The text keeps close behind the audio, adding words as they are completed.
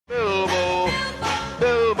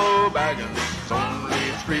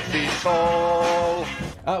soul.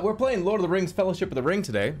 We're playing Lord of the Rings Fellowship of the Ring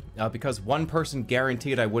today, because one person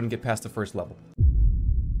guaranteed I wouldn't get past the first level.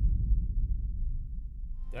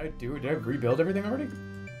 Did I rebuild everything already?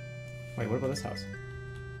 Wait, what about this house?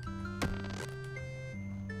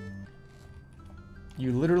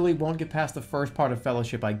 You literally won't get past the first part of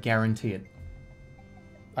Fellowship, I guarantee it.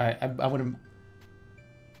 Alright, I wouldn't...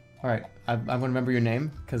 Alright, I'm gonna remember your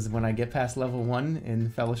name, because when I get past level 1 in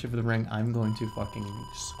Fellowship of the Ring, I'm going to fucking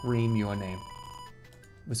scream your name.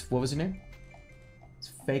 What was your name?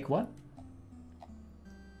 It's fake what?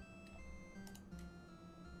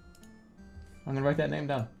 I'm gonna write that name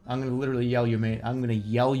down. I'm gonna literally yell your name. I'm gonna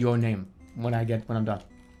yell your name when I'm done.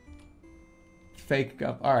 Fake,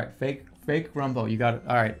 alright, fake Rumbo, you got it.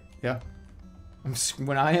 Alright, yeah.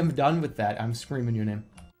 When I am done with that, I'm screaming your name.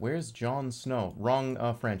 Where's Jon Snow? Wrong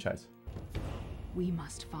franchise. We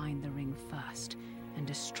must find the ring first and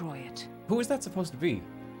destroy it. Who is that supposed to be?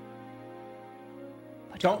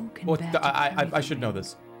 But Don't. who can Well, bear to I carry should the know ring?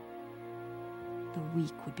 this. The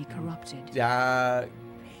weak would be corrupted.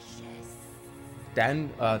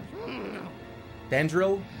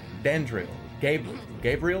 Dandriel?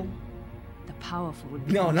 Gabriel? The powerful would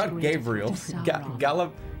be No, not integrated Gabriel. into Sauron.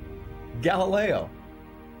 Galileo.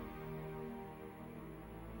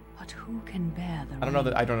 But who can bear the I don't know ring?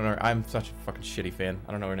 that. I don't know. I'm such a fucking shitty fan.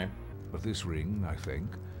 I don't know her name. But this ring, I think,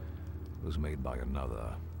 was made by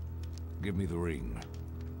another. Give me the ring.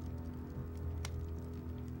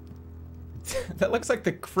 That looks like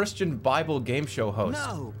the Christian Bible game show host.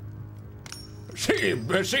 No! See,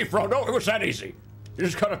 Frodo, it was that easy. You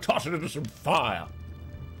just gotta toss it into some fire.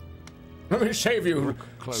 Let me save you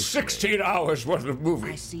 16 hours worth of I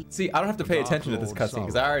movie. See, I don't have to pay attention to this cutscene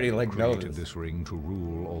because I already like know Created this. this ring to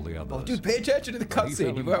rule all the others. Oh, dude, pay attention to the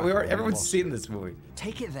cutscene. Everyone's seen this movie.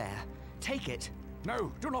 Take it there. Take it.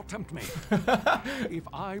 No, do not tempt me. If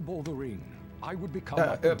I bore the ring, I would become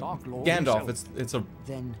like the Dark Lord Gandalf, himself.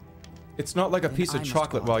 it's not like a piece I of must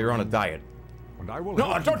chocolate guard while the you're on a ring. diet. And I will No,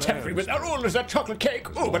 help don't you tempt me bear with that. Oh, is that chocolate cake?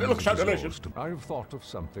 Oh, but it looks so delicious. I've thought of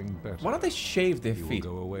something better. Why don't they shave their He will feet?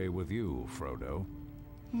 go away with you, Frodo.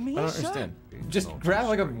 Me, I don't sir? understand. Just Not grab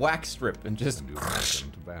like a straight. wax strip and just. And you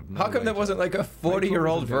reckon to bad How come there later. wasn't like a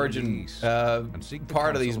 40-year-old virgin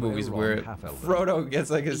part of these movies where Frodo gets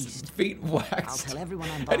like his feet I'll waxed tell everyone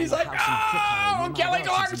I'm and buying he's a like, house in "Oh, Crickhill, Kelly near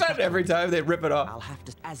my relatives in Clarkson!" every time they rip it I'll off. have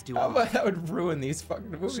to, as do How I. about that would ruin these fucking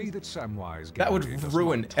See movies. that Samwise That would Gamgee does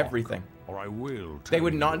ruin not talk, everything. Or I will. They turn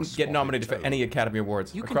would you not a get spotted nominated for toad. any Academy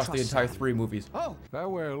Awards You can across the trust entire Sam. 3 movies. Oh,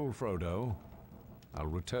 Farewell, Frodo. I'll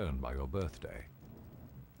return by your birthday.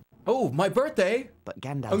 Oh, my birthday! but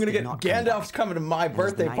Gandalf I'm gonna did get not come Gandalf's back. coming to my And as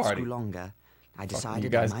birthday the nights party. grew longer, I you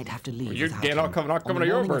decided guys. I might have to leave You without Gandalf him. coming On to the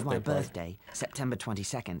your morning of my birthday party. birthday, September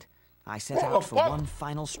 22nd, I set What the out for fuck? one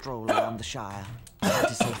final stroll around the Shire. I had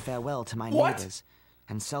to say farewell to my What? neighbours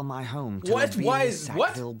and sell my home to What? Why Lavinia is- what?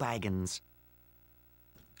 Sackville Baggins.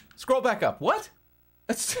 Scroll back up. What?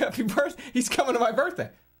 That's happy birthday. He's coming to my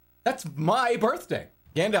birthday. That's my birthday.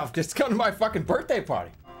 Gandalf just come to my fucking birthday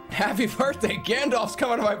party. Happy birthday. Gandalf's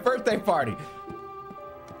coming to my birthday party.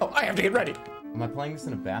 Oh, I have to get ready. Am I playing this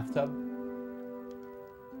in a bathtub?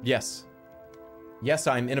 Yes. Yes,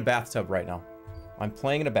 I'm in a bathtub right now. I'm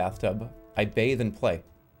playing in a bathtub. I bathe and play.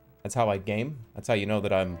 That's how I game. That's how you know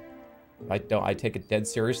that I take it dead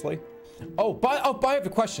seriously. Oh, I have a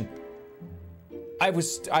question. I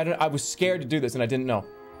was scared to do this and I didn't know.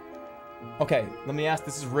 Okay, let me ask,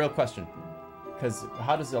 this is a real question. Because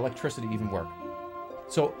how does electricity even work?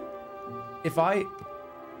 So, if I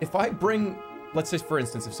bring, let's say for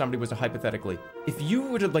instance, if somebody was to hypothetically, if you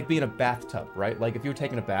were to like be in a bathtub, right? Like if you were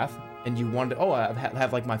taking a bath and you wanted, oh, I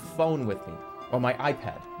have like my phone with me or my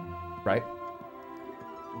iPad, right?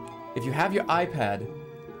 If you have your iPad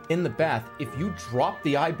in the bath, if you drop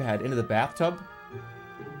the iPad into the bathtub,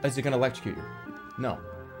 is it gonna electrocute you? No,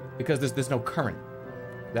 because there's no current.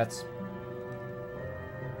 There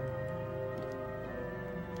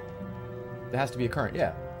has to be a current,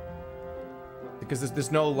 yeah. Because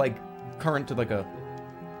there's no like current to like a.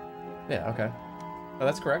 Yeah, okay. Oh,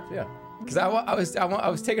 that's correct, yeah. Because I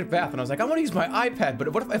was taking a bath and I was like, I want to use my iPad,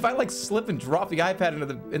 but what if I like slip and drop the iPad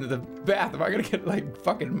into the bath? Am I gonna get like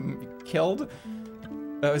fucking killed?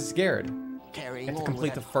 I was scared. Carrying I have to on complete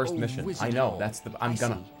with the that first old mission. wizard I know, lore. that's the. I I'm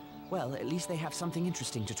gonna. see. Well, at least they have something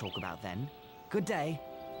interesting to talk about then. Good day.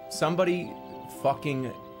 Somebody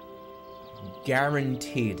fucking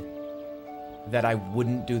guaranteed that I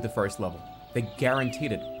wouldn't do the first level. They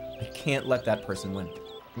guaranteed it. I can't let that person win.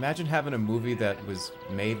 Imagine having a movie that was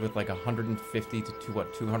made with like 150 to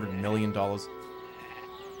 $200 million,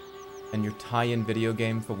 and your tie-in video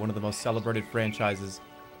game for one of the most celebrated franchises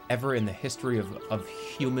ever in the history of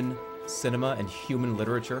human cinema and human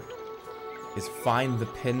literature is find the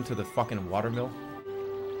pin to the fucking watermill?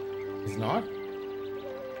 It's not?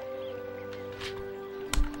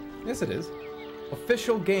 Yes, it is.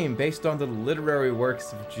 Official game based on the literary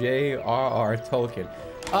works of J.R.R. Tolkien.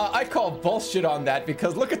 I call bullshit on that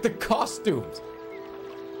because look at the costumes.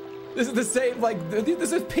 This is the same, like,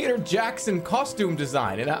 this is Peter Jackson costume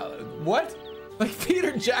design. And what? Like,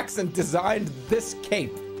 Peter Jackson designed this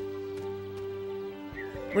cape.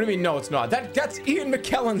 What do you mean, no, it's not? That's Ian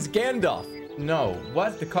McKellen's Gandalf. No,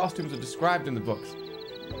 what? The costumes are described in the books.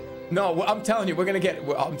 No, I'm telling you, we're gonna get,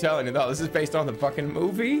 I'm telling you, no, this is based on the fucking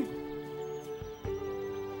movie.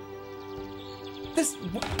 This,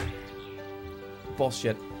 what?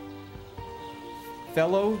 Bullshit.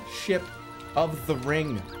 Fellowship of the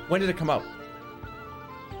Ring. When did it come out?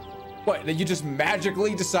 What, you just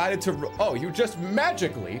magically decided to, oh, you just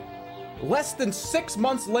magically, less than 6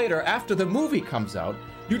 months later after the movie comes out,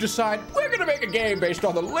 you decide, we're gonna make a game based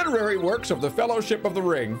on the literary works of the Fellowship of the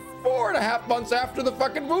Ring. 4.5 months after the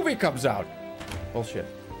fucking movie comes out. Bullshit.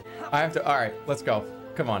 I have to, all right, let's go.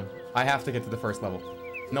 Come on. I have to get to the first level.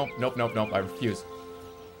 Nope, nope, nope, nope, I refuse.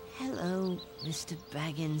 Hello, Mr.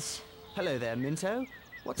 Baggins. Hello there, Minto.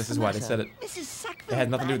 What's This the is why matter? they said it. Mrs. Sackville It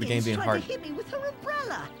had nothing to do with the game being Baggins hard. tried to hit me with her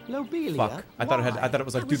umbrella. Lobelia? Fuck. I thought it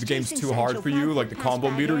was like, dude, the game's too hard for you, like the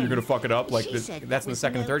combo meter, you're gonna fuck it up, like She this. said That's in the was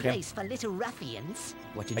second and no third game. place for little ruffians.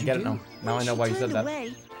 What did I you get do? it now. Now I know She why you said turned that.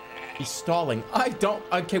 away. He's stalling. I don't,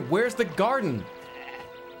 okay, where's the garden?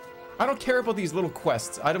 I don't care about these little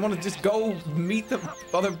quests. I don't want to just go meet the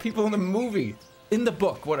other people in the movie. In the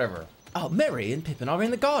book, whatever. Oh, Merry and Pippin are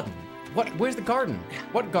in the garden. What, where's the garden?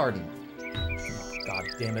 What garden? God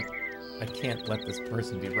damn it. I can't let this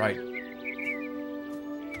person be right.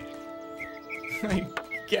 I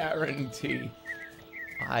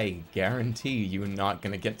guarantee you're not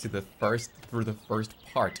gonna get to the first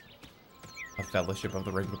part of Fellowship of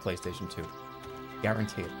the Ring for PlayStation 2.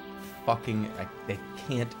 Guarantee it. Fucking, they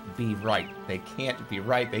can't be right. They can't be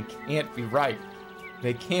right. They can't be right.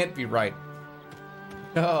 They can't be right.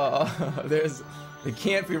 Oh, they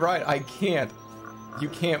can't be right. I can't. You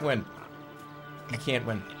can't win. You can't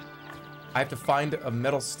win. I have to find a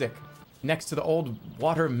metal stick next to the old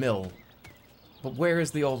water mill. But where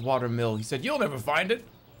is the old water mill? He said, you'll never find it.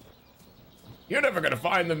 You're never gonna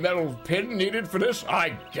find the metal pin needed for this,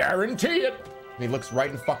 I guarantee it. And he looks right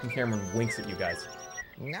in the fucking camera and winks at you guys.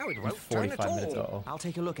 Now it In won't turn at 45 all. minutes, uh-oh. I'll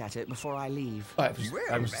take a look at it before I leave. I just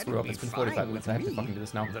Well, threw up. It's been 45 minutes. I have to me. fucking do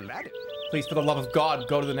this now. The lad Please, for the love of God,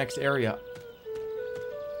 go to the next area.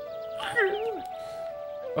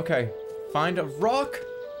 Okay, find a rock.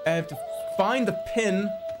 I have to find the pin.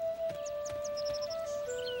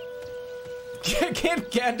 Can't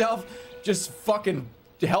Gandalf just fucking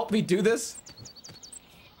help me do this?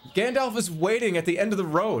 Gandalf is waiting at the end of the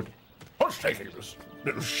road. What's taking this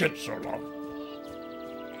little shit so long?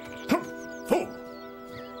 Fool!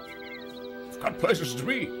 I've got places to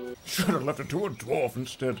be. Should have left it to a dwarf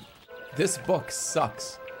instead. This book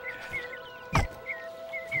sucks.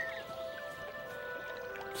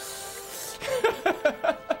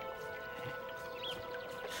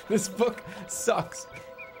 This book sucks.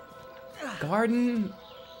 Garden.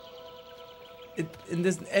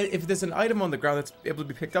 If there's an item on the ground that's able to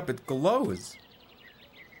be picked up, it glows.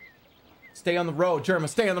 Stay on the road, Jerma.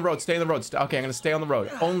 Stay on the road. Stay on the road. Okay, I'm gonna stay on the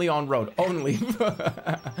road. Only on road. Only.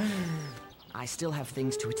 I still have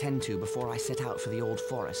things to attend to before I set out for the old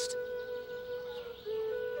forest.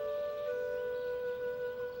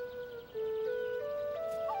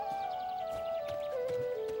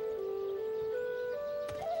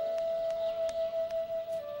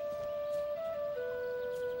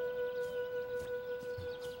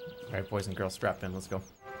 All right, boys and girls, strap in. Let's go.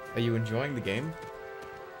 Are you enjoying the game?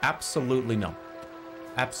 Absolutely no.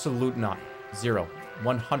 Absolute not. 0.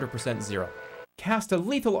 100% 0. Cast a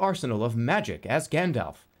lethal arsenal of magic as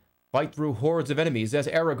Gandalf. Fight through hordes of enemies as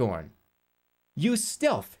Aragorn. Use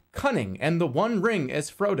stealth, cunning, and the One Ring as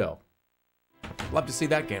Frodo. Love to see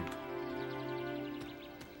that game.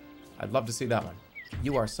 I'd love to see that one.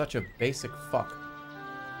 You are such a basic fuck.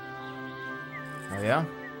 Oh yeah?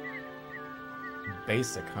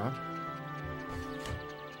 Basic, huh?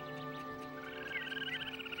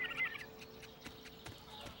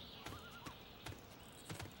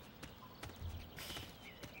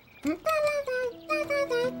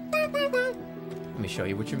 Let me show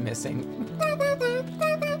you what you're missing.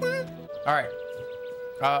 Alright.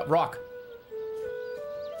 Rock.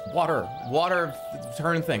 Water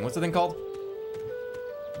turn thing. What's the thing called?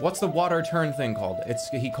 What's the water turn thing called?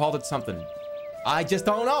 He called it something. I just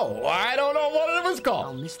don't know. I don't know what it was called.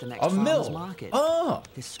 I'll miss the next A farmer's mill. market. Oh.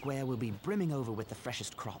 This square will be brimming over with the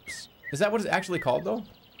freshest crops. Is that what it's actually called, though?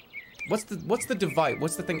 What's the device?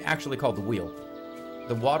 What's the thing actually called? The wheel.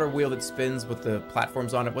 The water wheel that spins with the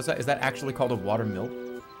platforms on it. What's that? Is that actually called a water mill?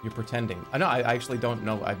 You're pretending. I know. I actually don't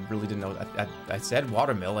know. I really didn't know. I said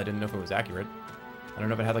water mill. I didn't know if it was accurate. I don't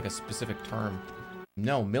know if it had like a specific term.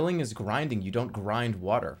 No, milling is grinding. You don't grind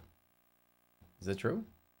water. Is that true?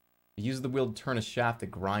 You use the wheel to turn a shaft that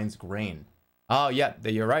grinds grain. Oh yeah,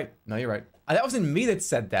 you're right. No, you're right. That wasn't me that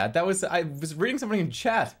said that. I was reading something in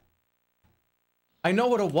chat. I know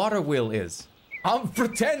what a water wheel is. I'm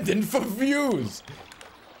pretending for views.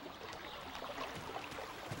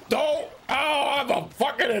 Don't. Oh, I'm a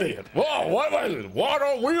fucking idiot. Whoa, what was it?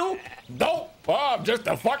 Water wheel? Dope. Oh, I'm just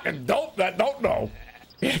a fucking dope that don't know.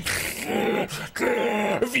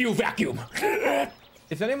 View vacuum.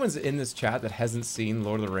 If anyone's in this chat that hasn't seen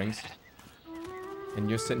Lord of the Rings, and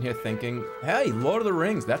you're sitting here thinking, hey, Lord of the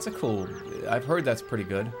Rings, that's a cool... I've heard that's pretty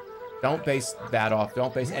good. Don't base that off.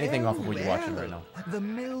 Don't base anything off of what you're watching right now. The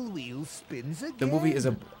mill wheel spins again. The movie is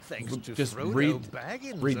a... Thanks to just Frodo read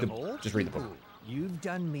Baggins just read the book. You've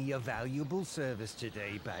done me a valuable service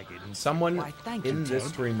today, Baggins. Someone Why, thank you, in this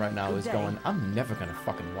Ted. stream right now Good is day. going, I'm never gonna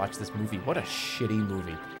fucking watch this movie. What a shitty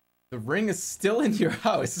movie. The ring is still in your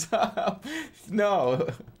house. No.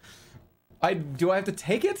 Do I have to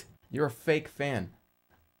take it? You're a fake fan.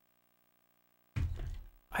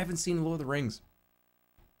 I haven't seen Lord of the Rings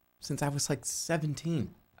since I was like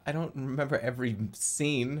 17. I don't remember every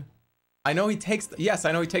scene. I know he takes yes,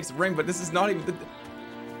 I know he takes the ring, but this is not even the...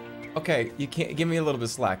 Okay, you can't give me a little bit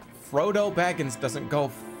of slack. Frodo Baggins doesn't go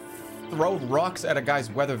throw rocks at a guy's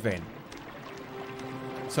weather vane.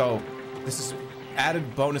 So, this is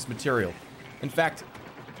added bonus material. In fact,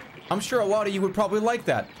 I'm sure a lot of you would probably like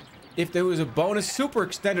that. If there was a bonus super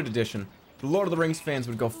extended edition, the Lord of the Rings fans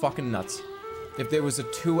would go fucking nuts. If there was a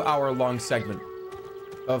 2-hour-long segment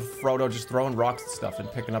of Frodo just throwing rocks and stuff and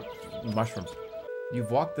picking up mushrooms.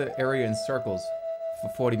 You've walked the area in circles for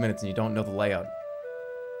 40 minutes and you don't know the layout.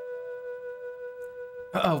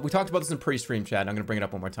 We talked about this in pre-stream chat, and I'm going to bring it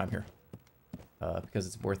up one more time here. Because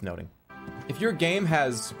it's worth noting. If your game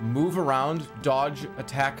has move around, dodge,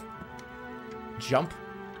 attack, jump,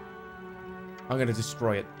 I'm going to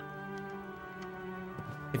destroy it.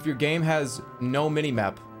 If your game has no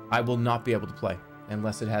minimap, I will not be able to play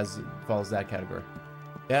unless it follows that category.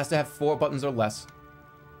 It has to have 4 buttons or less,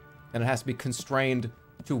 and it has to be constrained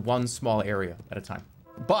to one small area at a time.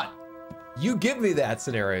 But you give me that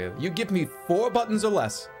scenario. You give me 4 buttons or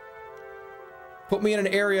less. Put me in an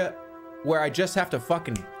area where I just have to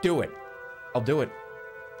fucking do it. I'll do it.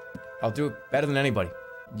 I'll do it better than anybody.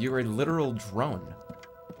 You're a literal drone.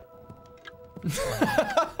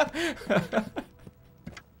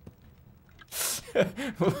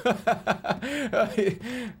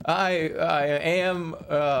 I am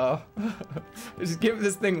just give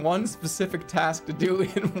this thing one specific task to do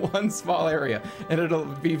in one small area and it'll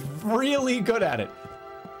be really good at it.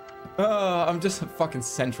 I'm just a fucking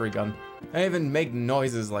sentry gun. I even make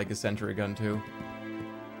noises like a sentry gun too.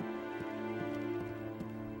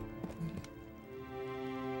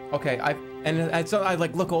 Okay, so I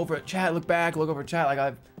like look over at chat, look back, look over at chat, like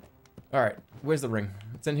all right, where's the ring?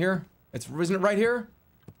 It's in here? Isn't it right here?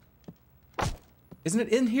 Isn't it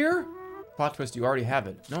in here? Plot twist, you already have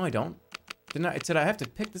it. No, I don't. Didn't I? It said I have to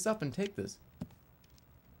pick this up and take this.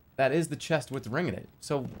 That is the chest with the ring in it.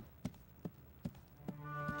 So...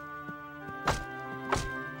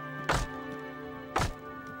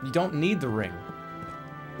 You don't need the ring.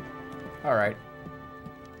 Alright.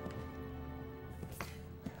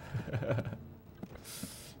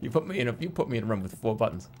 You put me in a room with 4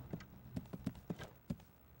 buttons.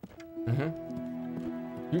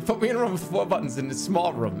 You put me in a room with 4 buttons in a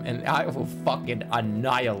small room, and I will fucking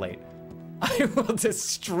annihilate. I will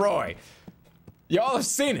destroy. Y'all have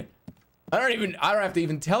seen it. I don't have to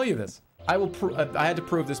even tell you this. I had to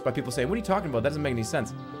prove this by people saying, "What are you talking about? That doesn't make any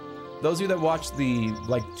sense." Those of you that watched the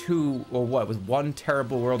like 2 or what was 1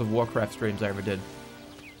 terrible World of Warcraft streams I ever did.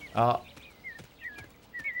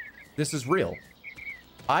 This is real.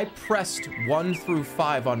 I pressed 1 through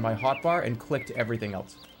 5 on my hotbar and clicked everything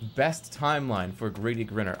else. Best timeline for Greedy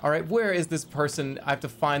Grinner. All right, where is this person? I have to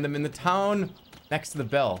find them in the town next to the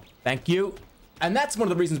bell. Thank you. And that's one of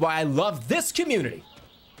the reasons why I love this community.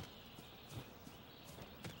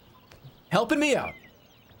 Helping me out.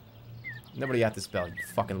 Nobody at this bell, you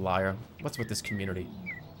fucking liar. What's with this community?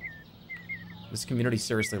 This community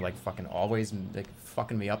seriously like fucking always like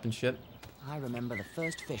fucking me up and shit. I remember the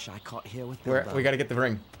first fish I caught here with Bilbo. We gotta get the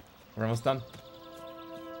ring. We're almost done.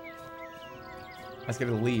 Let's get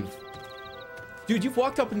to leave. Dude, you've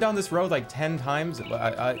walked up and down this road like 10 times.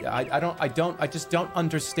 I just don't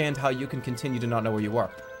understand how you can continue to not know where you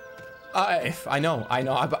are. I know. I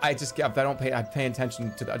pay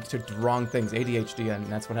attention to the wrong things, ADHD, and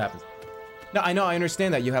that's what happens. No, I know, I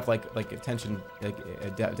understand that you have like attention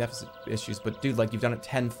deficit issues, but dude, like you've done it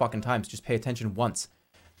 10 fucking times. Just pay attention once.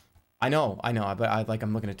 I know, but I'm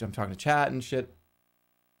talking to chat and shit,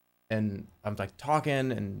 and I'm like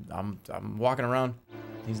talking, and I'm walking around.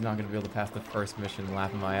 He's not gonna be able to pass the first mission,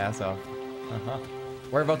 laughing my ass off.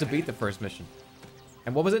 We're about to beat the first mission,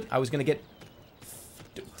 and what was it? I was gonna get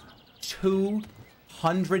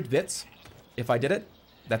 200 bits if I did it.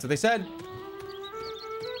 That's what they said.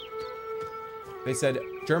 They said,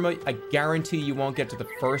 Jerma, I guarantee you won't get to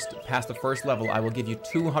past the first level. I will give you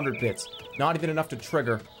 200 bits. Not even enough to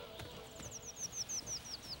trigger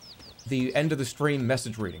the end of the stream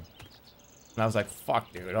message reading. And I was like,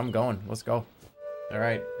 fuck, dude, I'm going. Let's go. All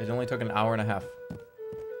right, it only took an hour and a half.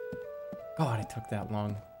 God, it took that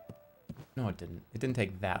long. No, it didn't. It didn't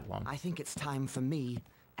take that long. I think it's time for me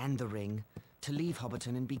and the ring to leave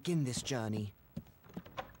Hobbiton and begin this journey.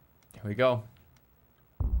 Here we go.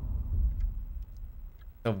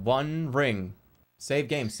 The One Ring. Save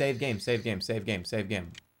game, save game, save game, save game, save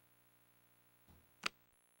game.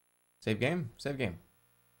 Save game, save game.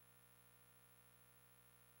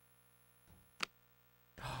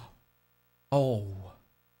 Oh.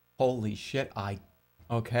 Holy shit,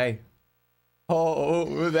 okay.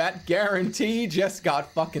 Oh, that guarantee just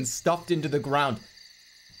got fucking stuffed into the ground.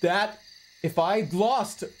 That, if I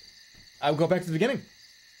lost, I would go back to the beginning.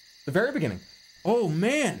 The very beginning. Oh,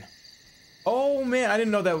 man. Oh, man. I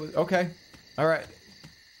didn't know that was... Okay. All right.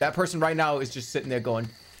 That person right now is just sitting there going,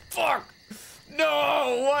 fuck.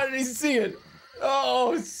 No. Why did he see it?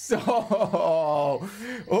 Oh, so...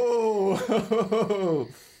 Oh.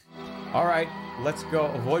 All right. Let's go.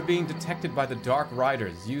 Avoid being detected by the Dark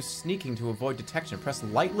Riders. Use sneaking to avoid detection. Press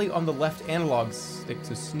lightly on the left analog stick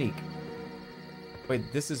to sneak.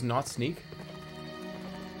 Wait, this is not sneak?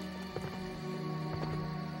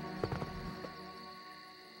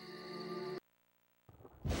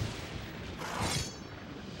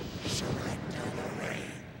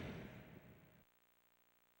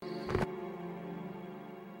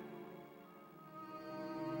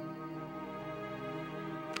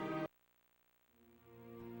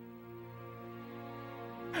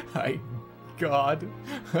 God,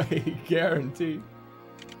 I guarantee.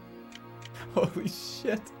 Holy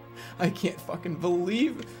shit. I can't fucking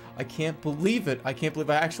believe. I can't believe it. I can't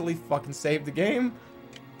believe I actually fucking saved the game.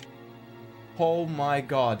 Oh my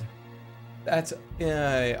god. That's,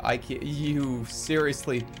 I can't, you,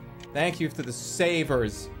 seriously. Thank you to the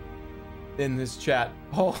savers in this chat.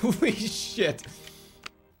 Holy shit.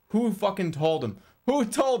 Who fucking told him? Who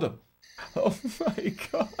told him? Oh my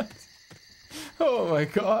god. Oh my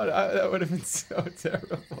god, that would have been so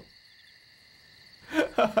terrible.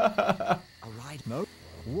 A ride mode?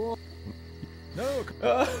 Whoa. No.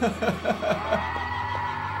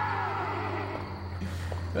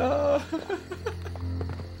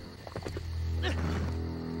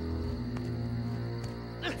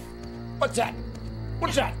 What's that?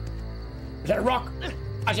 What's that? Is that a rock?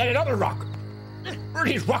 I said another rock. Where are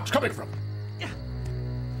these rocks coming from?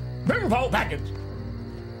 Bring Paul Baggins.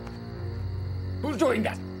 Who's doing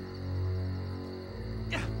that?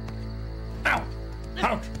 Ow!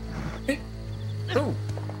 Ouch! Ooh!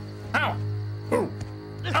 Ow! Ooh!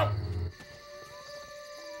 Ow!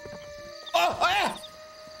 Oh! Ah!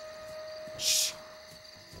 Shh!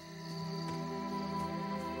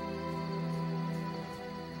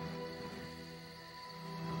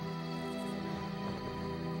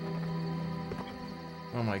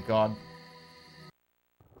 Oh my god.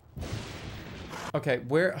 Okay,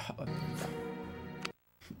 where...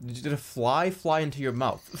 Did a fly into your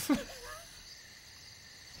mouth?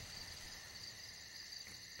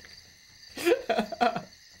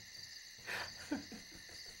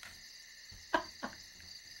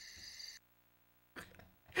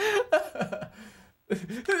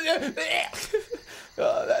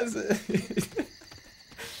 Oh, that's it.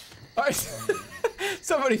 All right.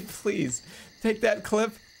 Somebody please take that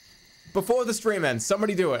clip before the stream ends.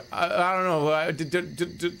 Somebody do it. I don't know.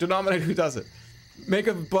 Denominate who does it. Make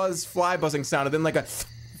a fly buzzing sound, and then like a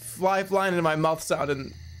fly flying into my mouth sound,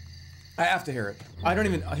 and I have to hear it. I don't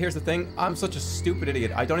even, here's the thing, I'm such a stupid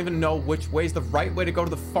idiot. I don't even know which way's the right way to go to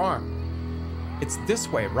the farm. It's this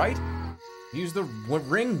way, right? Use the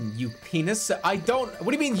ring, you penis. I don't,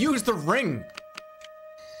 what do you mean use the ring?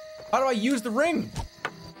 How do I use the ring?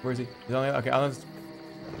 Where is he? He's on the, okay, I'll just...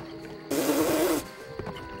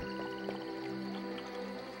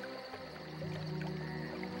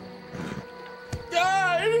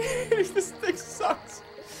 sucks.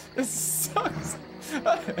 This sucks.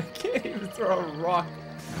 I can't even throw a rock.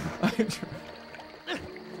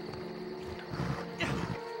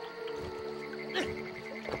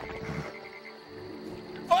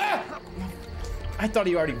 I thought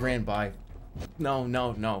he already ran by. No.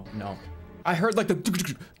 I heard like the.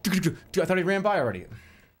 I thought he ran by already.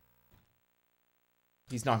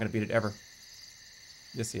 He's not gonna beat it ever.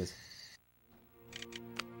 Yes, he is.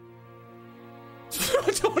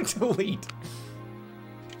 Don't delete.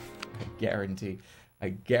 I guarantee.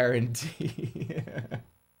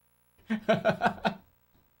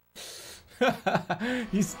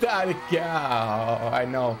 He's that again. Oh, I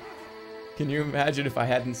know. Can you imagine if I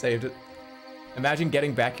hadn't saved it? Imagine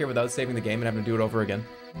getting back here without saving the game and having to do it over again.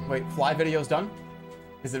 Wait, fly video's done?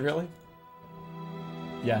 Is it really?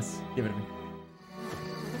 Yes, give it to me.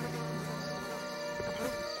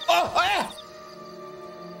 Oh, yeah!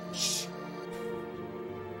 Shh.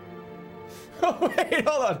 Oh, wait,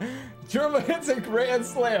 hold on. Germa hits a grand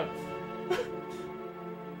slam.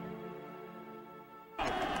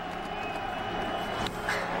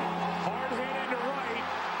 Hard hit into right.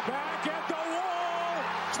 Back at the wall.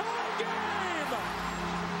 Tie game.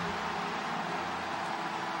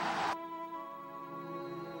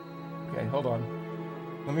 Okay, hold on.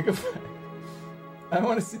 Let me go back. I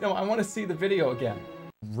want to see. No, I want to see the video again.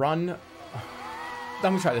 Run.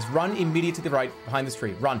 Let me try this. Run immediately to the right, behind this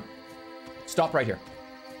tree. Run. Stop right here.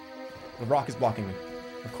 The rock is blocking me.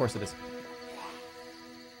 Of course it is.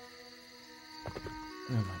 Oh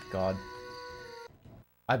my god.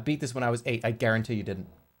 I beat this when I was 8. I guarantee you didn't.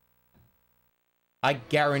 I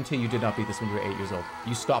guarantee you did not beat this when you were 8 years old.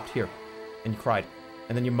 You stopped here. And you cried.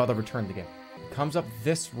 And then your mother returned the game. It comes up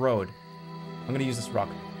this road. I'm gonna use this rock.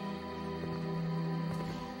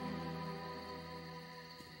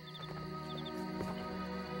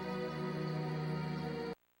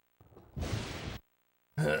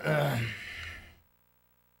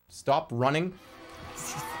 Stop running.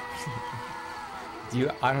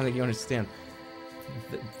 I don't think you understand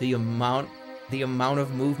the amount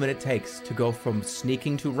of movement it takes to go from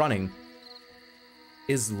sneaking to running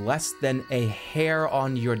is less than a hair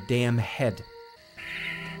on your damn head.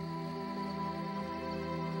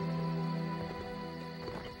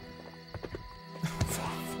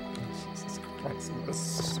 Jesus Christ, what a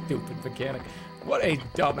stupid mechanic. What a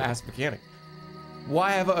dumbass mechanic.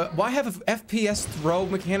 Why have a FPS throw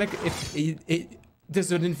mechanic if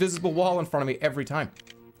there's an invisible wall in front of me every time?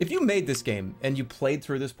 If you made this game and you played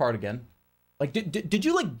through this part again, like did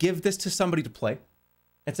you like give this to somebody to play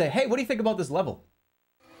and say, hey, what do you think about this level?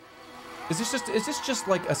 Is this just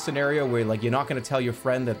like a scenario where like you're not gonna tell your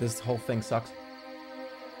friend that this whole thing sucks?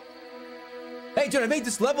 Hey, dude, I made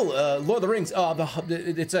this level, Lord of the Rings.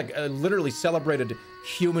 It's a literally celebrated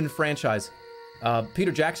human franchise.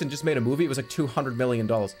 Peter Jackson just made a movie. It was like $200 million.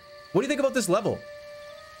 What do you think about this level?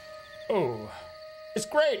 Oh, it's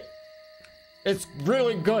great. It's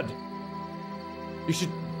really good. You should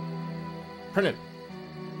print it.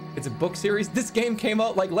 It's a book series. This game came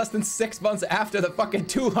out like less than 6 months after the fucking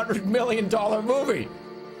 $200 million movie.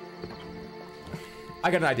 I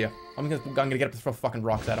got an idea. I'm gonna get up to throw fucking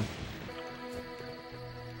rocks at him.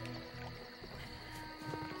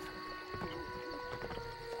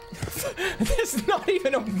 This is not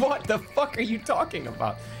even a what the fuck are you talking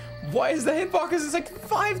about? Why is the hitbox is like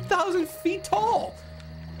 5,000 feet tall?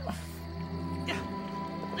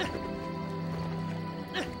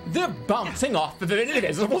 They're bouncing off of an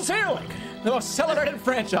invisible ceiling. The most celebrated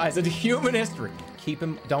franchise in human history. Keep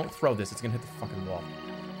him, don't throw this, it's gonna hit the fucking wall.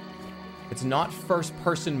 It's not first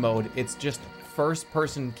person mode, it's just first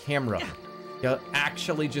person camera. You're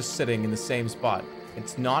actually just sitting in the same spot.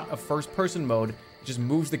 It's not a first person mode, it just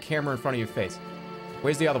moves the camera in front of your face.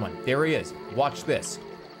 Where's the other one? There he is. Watch this.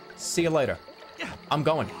 See you later. I'm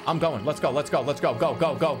going. Let's go.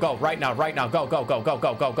 Go. Right now.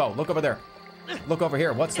 Go. Look over there. Look over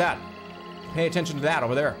here. What's that? Pay attention to that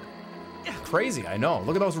over there. Crazy, I know.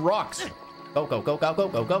 Look at those rocks. Go. Look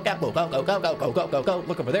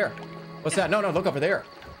over there. What's that? No, look over there.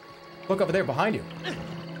 Look over there behind you.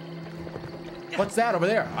 What's that over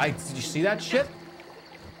there? Did you see that shit?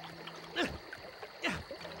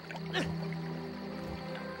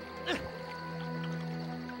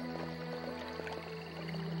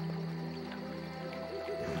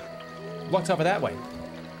 What's over that way?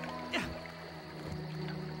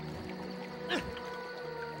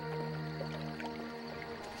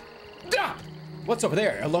 What's over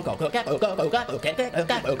there?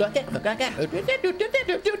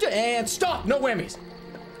 And stop! No whammies!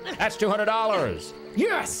 That's $200.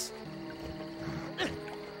 Yes!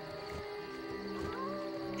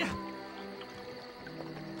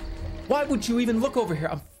 Why would you even look over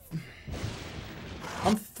here?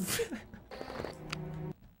 I'm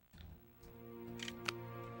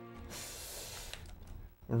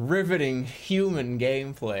riveting human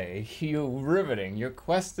gameplay. Riveting. Your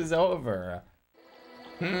quest is over.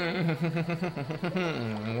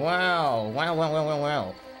 Wow.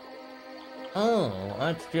 Oh,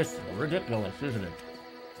 that's just ridiculous, isn't it?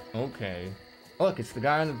 Okay. Look, it's the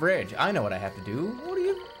guy on the bridge. I know what I have to do. What are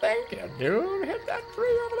you thinking, dude? Hit that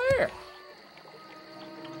tree over there.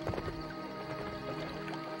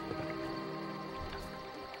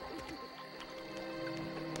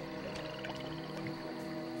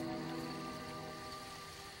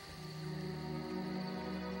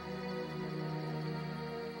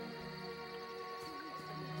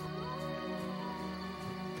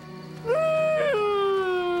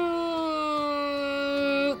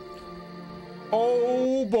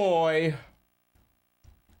 Oh boy.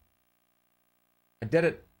 I did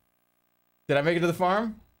it. Did I make it to the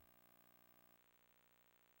farm?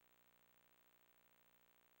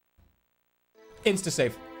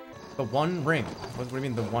 Insta-save. The one ring. What do you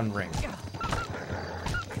mean the one ring?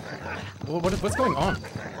 What's going on?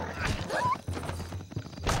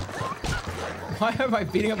 Why am I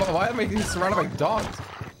beating up? Why am I being surrounded by dogs?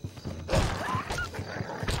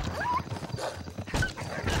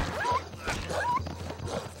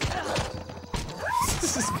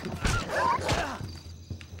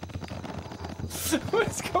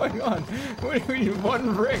 What's going on? What do you mean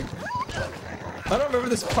one ring? I don't remember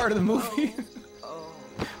this part of the movie.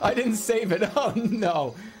 I didn't save it. Oh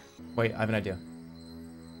no. Wait, I have an idea.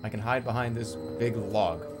 I can hide behind this big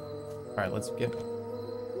log. Alright, let's get...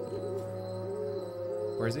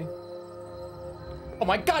 Where is he? Oh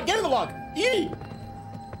my god, get in the log! Yee!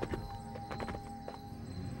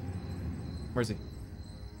 Where is he?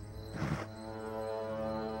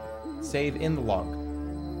 Save in the log.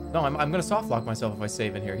 No, I'm gonna soft lock myself if I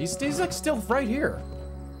save in here. He's like still right here.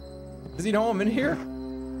 Does he know I'm in here?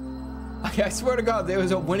 Okay, I swear to God, there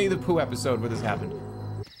was a Winnie the Pooh episode where this happened.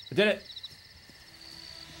 I did it.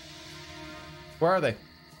 Where are they?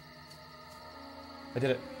 I did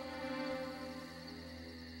it.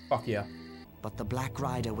 Fuck yeah. But the Black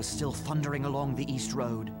Rider was still thundering along the East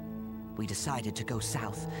Road. We decided to go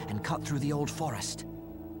south and cut through the Old Forest.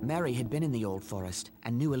 Mary had been in the Old Forest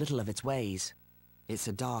and knew a little of its ways. It's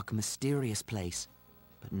a dark, mysterious place,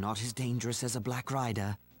 but not as dangerous as a Black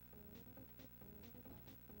Rider.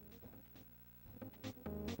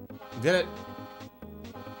 Did it.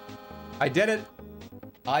 I did it.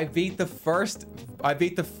 I beat the first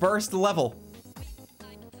level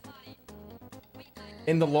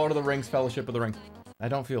in the Lord of the Rings Fellowship of the Ring. I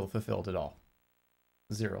don't feel fulfilled at all.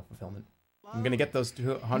 Zero fulfillment. I'm gonna get those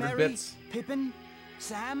 200 Mary, bits. Pippin,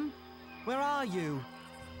 Sam, where are you?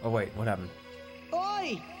 Oh wait, what happened?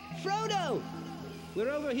 Oi! Frodo! We're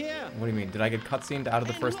over here! What do you mean? Did I get cutscened out of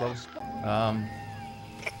the first level?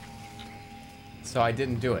 So I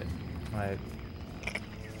didn't do it. I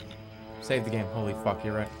saved the game. Holy fuck,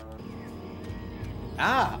 you're right.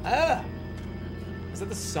 Is that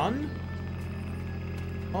the sun?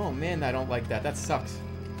 Oh man, I don't like that. That sucks.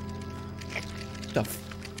 The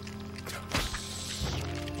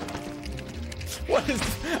what is...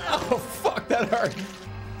 Oh fuck, that hurt.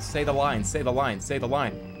 Say the line, say the line, say the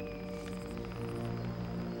line.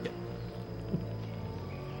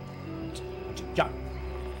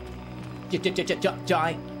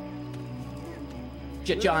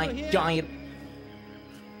 Giant.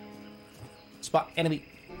 Spot enemy.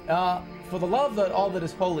 For the love of all that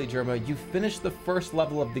is holy, Jerma, you finished the first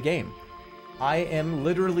level of the game. I am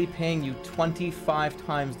literally paying you 25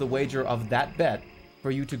 times the wager of that bet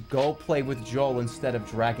for you to go play with Joel instead of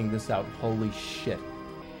dragging this out. Holy shit.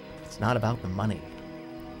 It's not about the money.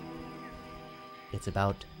 It's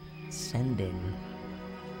about sending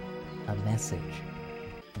a message.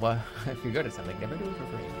 Well, if you're good at something, never do it for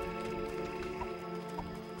free.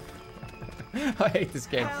 I hate this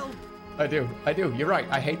game. Help. I do. You're right.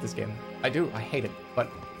 I hate this game. I do. I hate it. But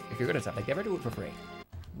if you're good at something, never do it for free.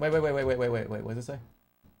 Wait. What does it say?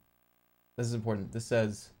 This is important. This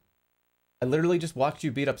says, I literally just watched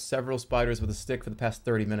you beat up several spiders with a stick for the past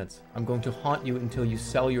 30 minutes. I'm going to haunt you until you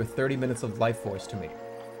sell your 30 minutes of life force to me.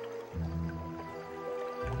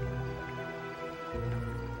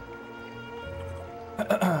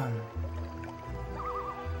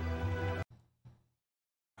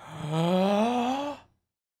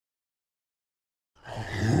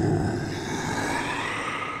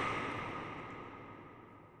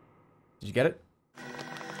 Did you get it?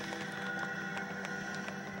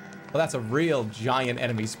 Well, that's a real giant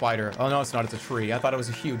enemy spider. Oh no, it's not. It's a tree. I thought it was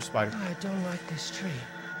a huge spider. I don't like this tree.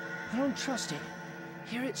 I don't trust it.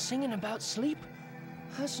 hear it singing about sleep?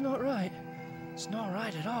 That's not right. It's not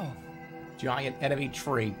right at all. Giant enemy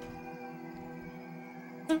tree.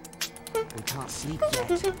 We can't sleep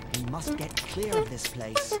yet. We must get clear of this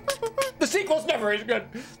place. The sequel's never as good.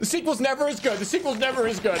 The sequel's never as good. The sequel's never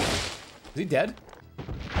as good. Is he dead?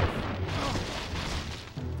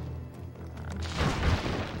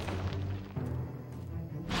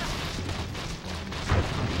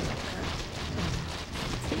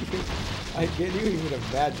 Can you even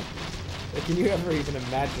imagine? Like, can you ever even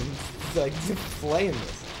imagine, like, playing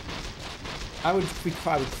this? I would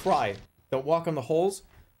cry. Don't walk on the holes.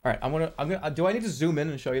 All right, I'm gonna. Do I need to zoom in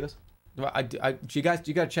and show you this? You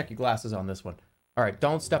gotta check your glasses on this one. All right,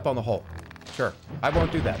 don't step on the hole. Sure, I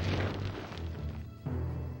won't do that.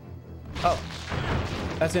 Oh,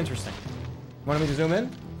 that's interesting. Want me to zoom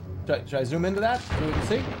in? Should I zoom into that so we can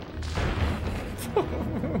see?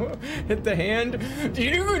 Hit the hand. Do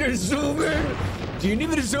you need me to zoom in? Do you need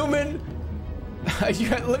me to zoom in? You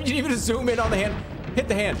need me to zoom in on the hand. Hit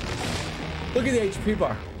the hand. Look at the HP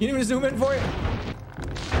bar. You need me to zoom in for you?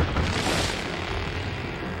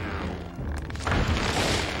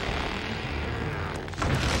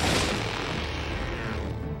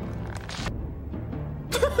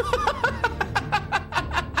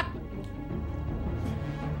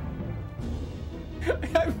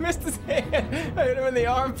 I missed his hand. I hit him in the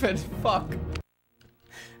armpit. Fuck.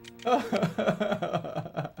 I'm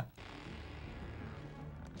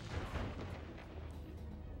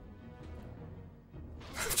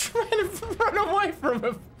trying to run away from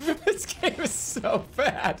him. This game is so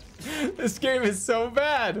bad. This game is so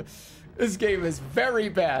bad. This game is very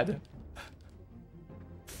bad.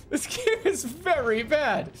 This game is very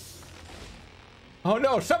bad. Oh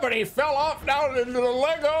no, somebody fell off down into the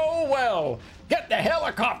Lego well. Get the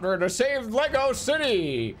helicopter to save Lego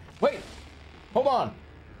City. Wait, hold on.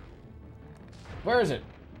 Where is it?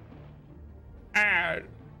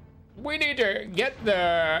 We need to get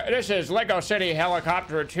this is Lego City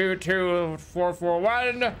helicopter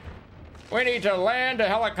 22441. We need to land a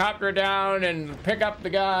helicopter down and pick up the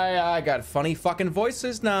guy. I got funny fucking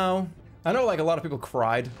voices now. I know, like, a lot of people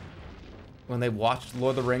cried when they watched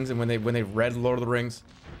Lord of the Rings and when they read Lord of the Rings.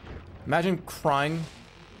 Imagine crying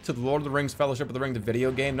to the Lord of the Rings Fellowship of the Ring, the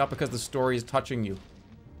video game, not because the story is touching you,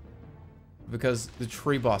 because the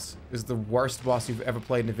tree boss is the worst boss you've ever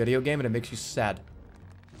played in a video game and it makes you sad.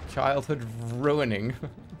 Childhood ruining.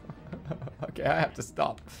 Okay, I have to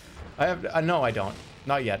stop. I have to, no, I don't.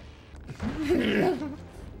 Not yet.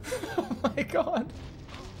 Oh my god.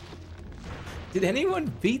 Did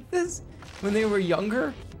anyone beat this when they were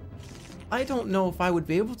younger? I don't know if I would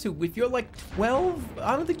be able to. If you're like 12,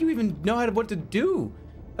 I don't think you even know what to do.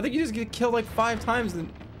 I think you just get killed like 5 times and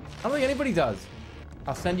I don't think anybody does.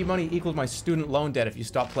 I'll send you money equals my student loan debt if you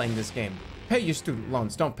stop playing this game. Pay your student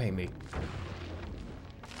loans, don't pay me.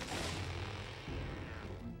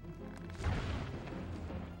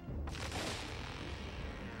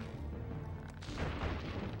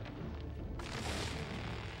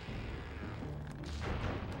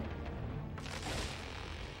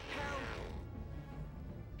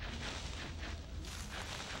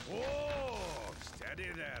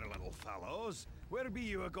 Where be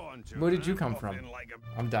you going to? Where did you come from?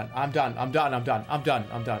 I'm done. I'm done. I'm done. I'm done. I'm done.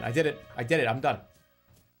 I'm done. I did it. I did it. I'm done.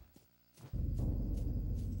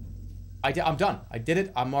 I'm done. I did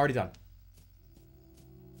it. I'm already done.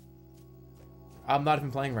 I'm not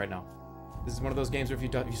even playing right now. This is one of those games where if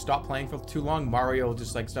you stop playing for too long, Mario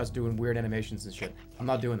just like starts doing weird animations and shit. I'm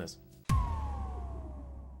not doing this.